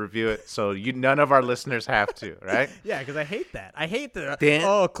people to review it so none of our listeners have to, right? Yeah, because I hate that. I hate the,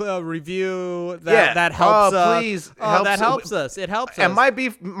 review that helps us. Please. That helps us. It helps us. And might be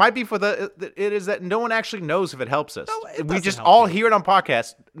for it is that no one actually knows if it helps us. No, we just all hear it on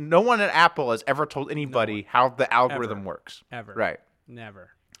podcasts. No one at Apple has ever told anybody how the algorithm works. Ever. Right.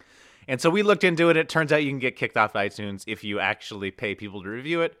 Never. And so we looked into it. It turns out you can get kicked off iTunes if you actually pay people to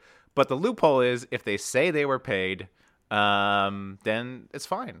review it. But the loophole is if they say they were paid, then it's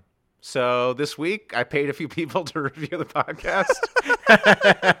fine. So this week I paid a few people to review the podcast.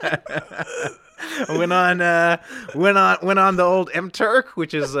 went on the old MTurk,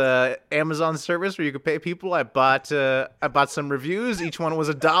 which is a Amazon service where you could pay people. I bought some reviews. Each one was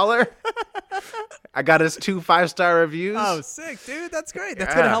 $1. I got us 2 5-star reviews. Oh, sick, dude! That's great.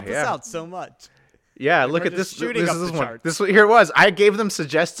 That's gonna help us out so much. Yeah, look at this. This one. Here it was. I gave them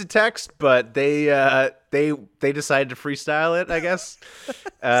suggested text, but they decided to freestyle it, I guess.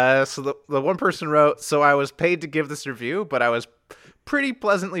 So the one person wrote, "So I was paid to give this review, but I was pretty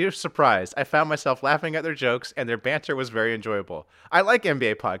pleasantly surprised. I found myself laughing at their jokes, and their banter was very enjoyable. I like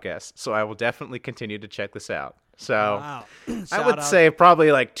NBA podcasts, so I will definitely continue to check this out." So wow. I would say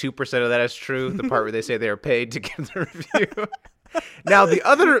probably like 2% of that is true. The part where they say they are paid to give the review. Now the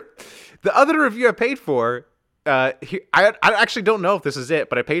other review I paid for, I actually don't know if this is it,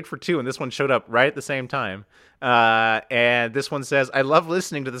 but I paid for 2, and this one showed up right at the same time. And this one says, "I love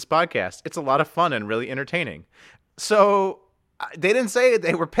listening to this podcast. It's a lot of fun and really entertaining." So they didn't say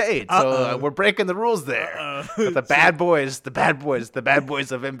they were paid, so we're breaking the rules there. But the bad boys of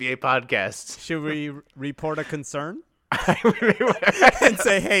NBA podcasts. Should we report a concern? And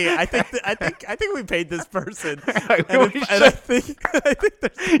say, hey, I think we paid this person. I think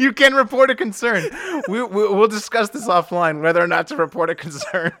you can report a concern. We'll discuss this offline whether or not to report a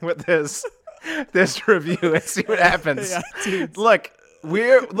concern with this review and see what happens. Yeah, dude. Look.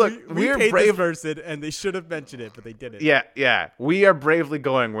 We're paid brave this person, and they should have mentioned it, but they didn't. Yeah. We are bravely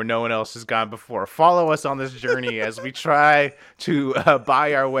going where no one else has gone before. Follow us on this journey as we try to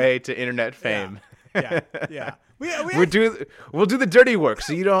buy our way to internet fame. Yeah. We'll do the dirty work,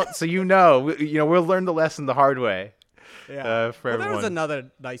 so we'll learn the lesson the hard way. Yeah. For everyone. There was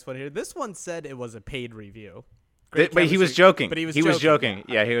another nice one here. This one said it was a paid review. But he was joking. But he was joking.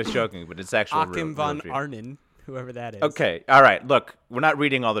 Yeah, he was joking. But it's actually Achim von Arnen. Whoever that is. Okay. All right. Look, we're not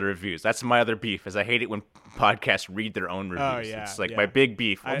reading all the reviews. That's my other beef, is I hate it when podcasts read their own reviews. Oh, yeah, it's like my big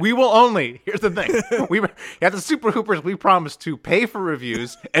beef. We will only, here's the thing. At the Super Hoopers, we promise to pay for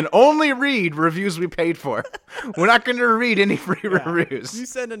reviews and only read reviews we paid for. We're not going to read any free reviews. You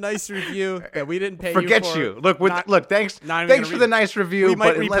send a nice review that we didn't pay Forget you for. Look, thanks for the nice review,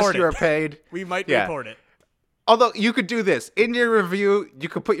 but unless you are paid. We might report it. Although you could do this in your review, you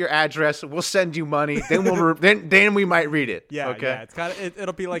could put your address. We'll send you money. Then then we might read it. Yeah, okay. Yeah. It's kind of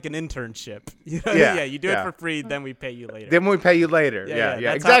it'll be like an internship. You know? Yeah, you do it for free, then we pay you later. Then we pay you later. Yeah.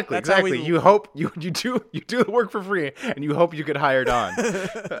 Exactly. You hope you do the work for free, and you hope you get hired on.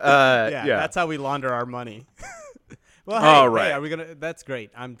 That's how we launder our money. Well, all hey, right. Hey, are we gonna? That's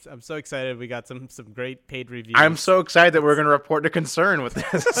great. I'm so excited. We got some great paid reviews. I'm so excited that we're going to report to Concern with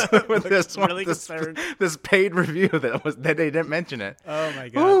this with this one, really this paid review that they didn't mention it. Oh my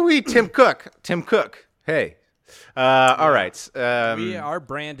god. Ooh, Tim Cook. Hey. All right. Our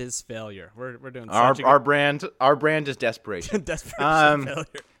brand is failure. We're doing our brand is desperation. Desperation failure.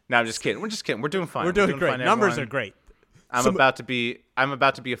 No, I'm just kidding. We're just kidding. We're doing fine. We're doing great. Numbers are great. I'm about to be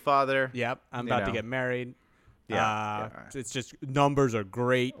a father. Yep. I'm about to get married. Yeah. It's just numbers are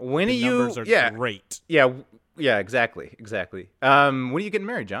great. When are you? Numbers are great. Yeah. Exactly. When are you getting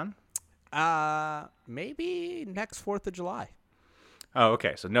married, John? Maybe next 4th of July. Oh,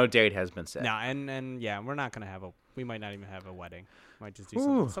 okay. So no date has been set. No, and yeah, we're not gonna have we might not even have a wedding. Might just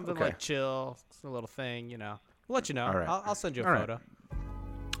do something like chill, a little thing, We'll let you know. All right. I'll send you a photo. Right.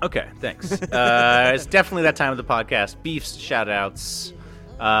 Okay, thanks. It's definitely that time of the podcast. Beefs, shout-outs.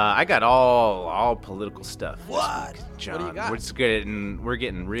 I got all political stuff. What? John, what do you got? We're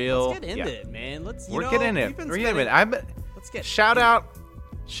getting real. Let's get into it, man. Let's get in it. We're getting it. Let's get shout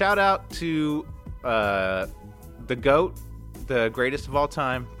out to the GOAT, the greatest of all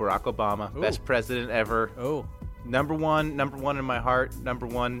time, Barack Obama, best president ever. Oh. Number one in my heart. Number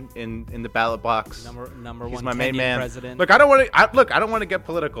one in the ballot box. Number He's one. my main man. President. Look, I don't want to get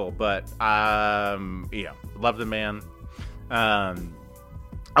political, but love the man. I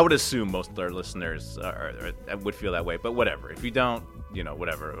would assume most of our listeners would feel that way, but whatever. If you don't,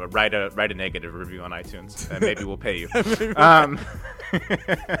 whatever. Write a negative review on iTunes, and maybe we'll pay you.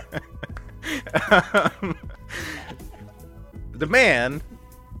 The man.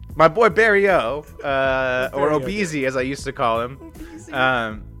 My boy Barry O, or Obeezy as I used to call him.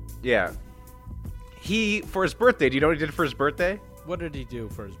 Yeah. He, for his birthday, do you know what he did for his birthday? What did he do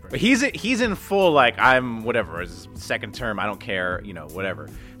for his birthday? He's in full, I'm whatever, his second term, I don't care, whatever.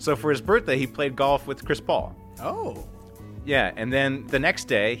 So for his birthday, he played golf with Chris Paul. Oh. Yeah, and then the next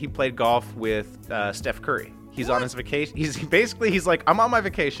day, he played golf with Steph Curry. He's on his vacation. He's like, I'm on my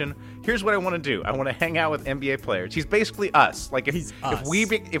vacation. Here's what I want to do. I want to hang out with NBA players. He's basically us. Like if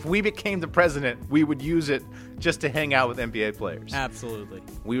we became the president, we would use it just to hang out with NBA players. Absolutely.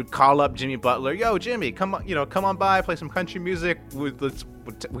 We would call up Jimmy Butler. Yo, Jimmy, come on by, play some country music. We could.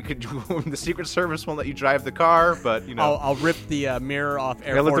 The Secret Service won't let you drive the car, but I'll rip the mirror off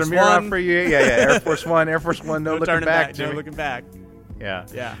Air Force One. Rip the mirror off for you. Yeah. Air Force One. No looking back. No looking back.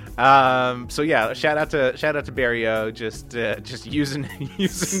 Yeah. So yeah, shout out to Barry O, just using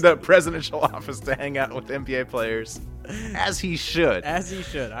the presidential office to hang out with NBA players, as he should. I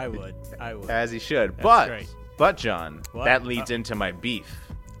would. As he should. That's great. But John, what? That leads into my beef.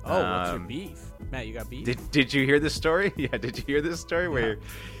 Oh, what's your beef, Matt? You got beef? Did you hear this story? Yeah. Did you hear this story where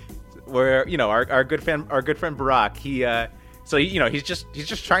our good friend Barack, So he's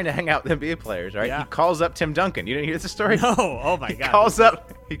just trying to hang out with NBA players, right? Yeah. He calls up Tim Duncan. You didn't hear this story? No. Oh my God.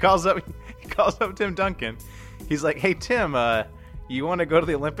 He calls up Tim Duncan. He's like, "Hey Tim, you want to go to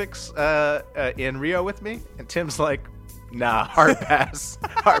the Olympics in Rio with me?" And Tim's like, "Nah, hard pass,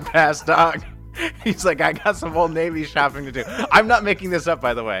 dog." He's like, "I got some Old Navy shopping to do." I'm not making this up,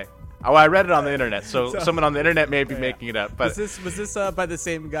 by the way. Oh, I read it on the internet, so someone on the internet may be making it up. But was this by the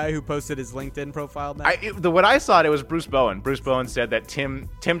same guy who posted his LinkedIn profile? What I saw, it was Bruce Bowen. Bruce Bowen said that Tim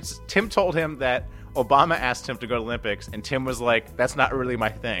told him that Obama asked him to go to the Olympics, and Tim was like, "That's not really my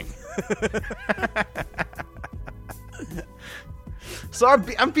thing." So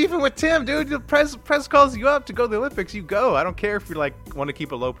I'm beefing with Tim, dude. The press calls you up to go to the Olympics, you go. I don't care if you want to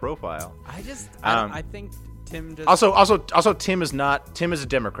keep a low profile. I think Tim just... Also, Tim is a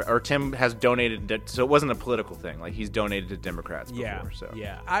Democrat, or Tim has donated, so it wasn't a political thing. Like, he's donated to Democrats before.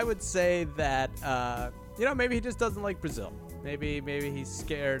 Yeah. I would say that maybe he just doesn't like Brazil. Maybe he's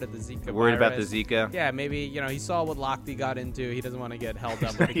scared of the Zika Worried virus. about the Zika. Yeah, maybe he saw what Lochte got into. He doesn't want to get held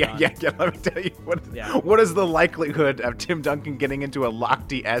up with a gun. Yeah. Let me tell you what is the likelihood of Tim Duncan getting into a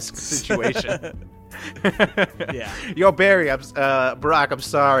Lochte-esque situation? Yeah. Yo, Barry, Barack, I'm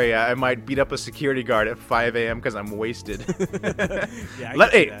sorry. I might beat up a security guard at 5 a.m. because I'm wasted. Yeah,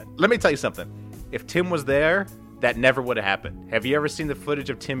 let me tell you something. If Tim was there, that never would have happened. Have you ever seen the footage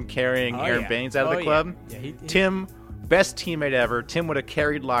of Tim carrying Aaron Baines out of the club? Yeah. Tim, best teammate ever. Tim would have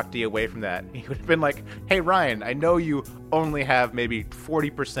carried Lochte away from that. He would have been like, "Hey, Ryan, I know you only have maybe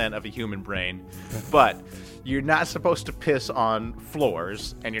 40% of a human brain, but you're not supposed to piss on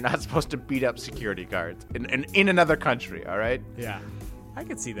floors, and you're not supposed to beat up security guards in another country, all right?" Yeah. I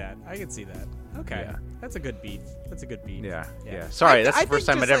could see that. Okay. Yeah. That's a good beat. Yeah. Sorry, that's the first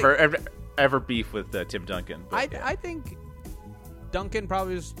time I'd ever beef with Tim Duncan. I think Duncan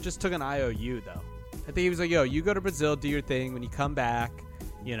probably just took an IOU, though. I think he was like, "Yo, you go to Brazil, do your thing. When you come back,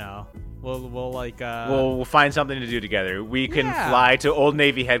 We'll like. We'll find something to do together. We can fly to Old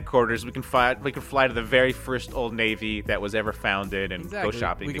Navy headquarters. We can fly to the very first Old Navy that was ever founded and go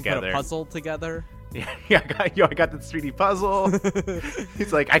shopping together. We can put a puzzle together. Yeah, I got the 3D puzzle.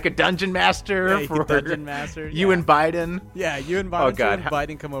 He's like, I could dungeon master for dungeon master. You and Biden. Yeah, you and Biden. Oh God, you and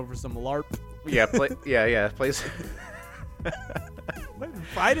Biden come over for some LARP. Yeah, please.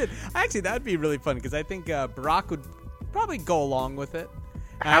 Biden. Actually, that would be really fun because I think Barack would probably go along with it.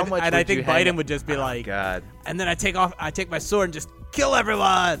 How much? And I think Biden would just be like, God. And then I take my sword and just kill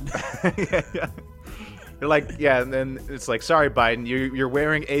everyone. Yeah. They're like, yeah, and then it's like, sorry, Biden, you're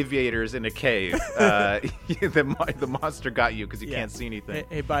wearing aviators in a cave. The monster got you because you can't see anything.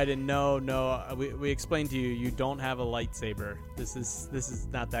 Hey, Biden, no. We explained to you, you don't have a lightsaber. This is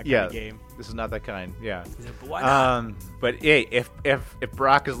not that kind of game. This is not that kind. Yeah. But why not? But hey, if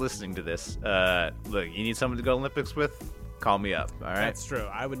Barack is listening to this, look, you need someone to go Olympics with. Call me up, all right? That's true.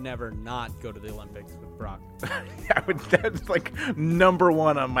 I would never not go to the Olympics with Brock. That's like number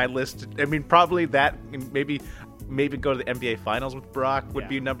one on my list. I mean, probably that, maybe go to the NBA Finals with Brock would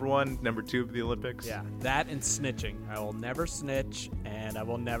be number one. Number two, the Olympics. Yeah, that and snitching. I will never snitch, and I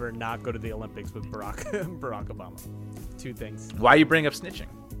will never not go to the Olympics with Barack Obama. Two things. Why you bring up snitching?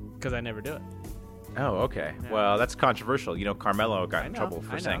 Because I never do it. Oh, okay. Yeah. Well, that's controversial. You know, Carmelo got in trouble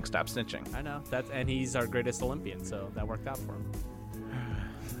for saying stop snitching. I know. And he's our greatest Olympian, so that worked out for him.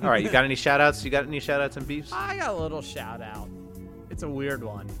 All right, you got any shout-outs? You got any shout-outs and beefs? I got a little shout-out. It's a weird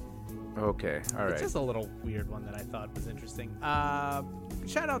one. Okay, all right. It's just a little weird one that I thought was interesting.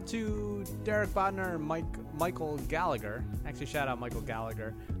 Shout-out to Derek Bodner and Michael Gallagher. Actually, shout-out Michael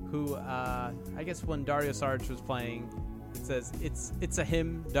Gallagher, who, I guess when Dario Saric was playing, it says, it's a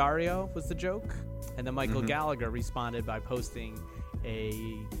him, Dario, was the joke. And then Michael Gallagher responded by posting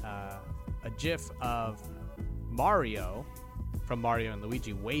a GIF of Mario from Mario and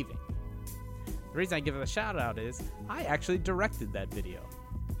Luigi waving. The reason I give it a shout out is I actually directed that video.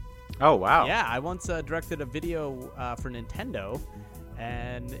 Oh, wow. Yeah, I once directed a video for Nintendo,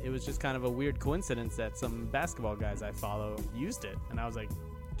 and it was just kind of a weird coincidence that some basketball guys I follow used it. And I was like,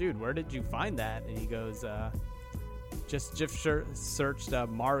 dude, where did you find that? And he goes, just searched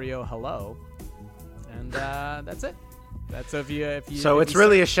Mario Hello. And that's it. That's if you. So it's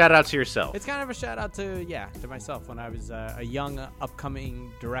really a shout out to yourself. It's kind of a shout out to myself when I was a young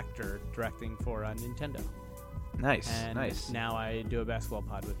upcoming director directing for Nintendo. Nice, and nice. Now I do a basketball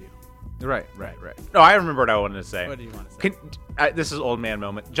pod with you. Right. No, I remember what I wanted to say. What do you want to say? This is old man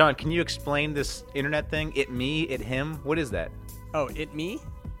moment. John, can you explain this internet thing? It me, it him. What is that? Oh, it me?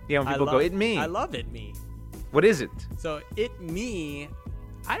 Yeah, when people go it me. I love it me. What is it? So it me.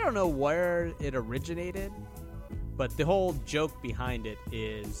 I don't know where it originated, but the whole joke behind it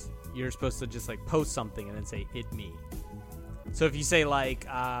is you're supposed to just like post something and then say it me. So if you say like,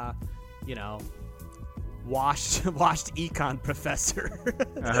 washed econ professor,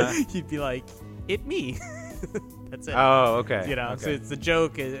 you'd be like, it me. That's it. Oh, okay. So it's a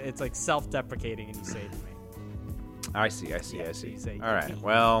joke. It's like self-deprecating, and you say it to me. I see. So you say, all right.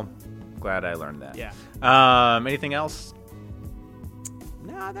 Well, glad I learned that. Yeah. Anything else?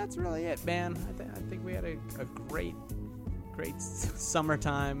 No, that's really it, man. I think we had a great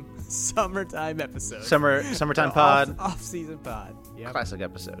summertime episode. Summertime pod. Off-season pod. Yep. Classic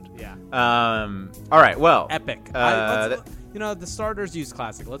episode. Yeah. All right. Well. Epic. The starters use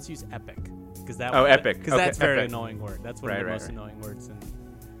classic. Let's use epic because that. Epic. Because that's a very annoying word. That's one of the most annoying words.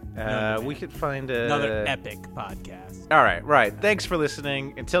 We could find another epic podcast. All right. Right. Thanks for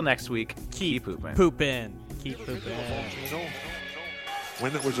listening. Until next week. Keep pooping. Keep pooping.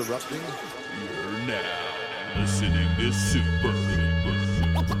 When it was erupting. You're now listening to Super.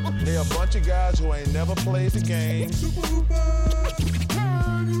 They're a bunch of guys who ain't never played the game. Super Hooper.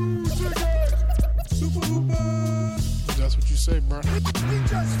 Can you dig it? Super Hooper. That's what you say, bro. We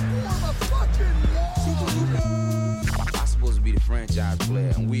just form a fucking wall. Super Hooper. I'm supposed to be the franchise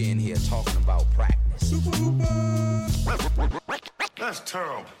player, and we're in here talking about practice. Super Hooper. That's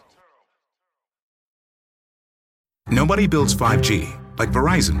terrible. Nobody builds 5G like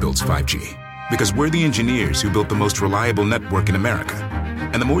Verizon builds 5G. Because we're the engineers who built the most reliable network in America.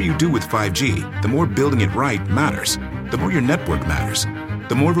 And the more you do with 5G, the more building it right matters. The more your network matters.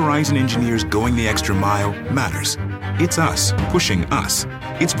 The more Verizon engineers going the extra mile matters. It's us pushing us.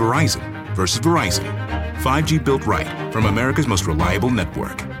 It's Verizon versus Verizon. 5G built right from America's most reliable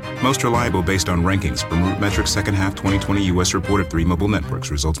network. Most reliable based on rankings from RootMetrics second half 2020 U.S. report of 3 mobile networks.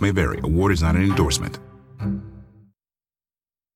 Results may vary. Award is not an endorsement.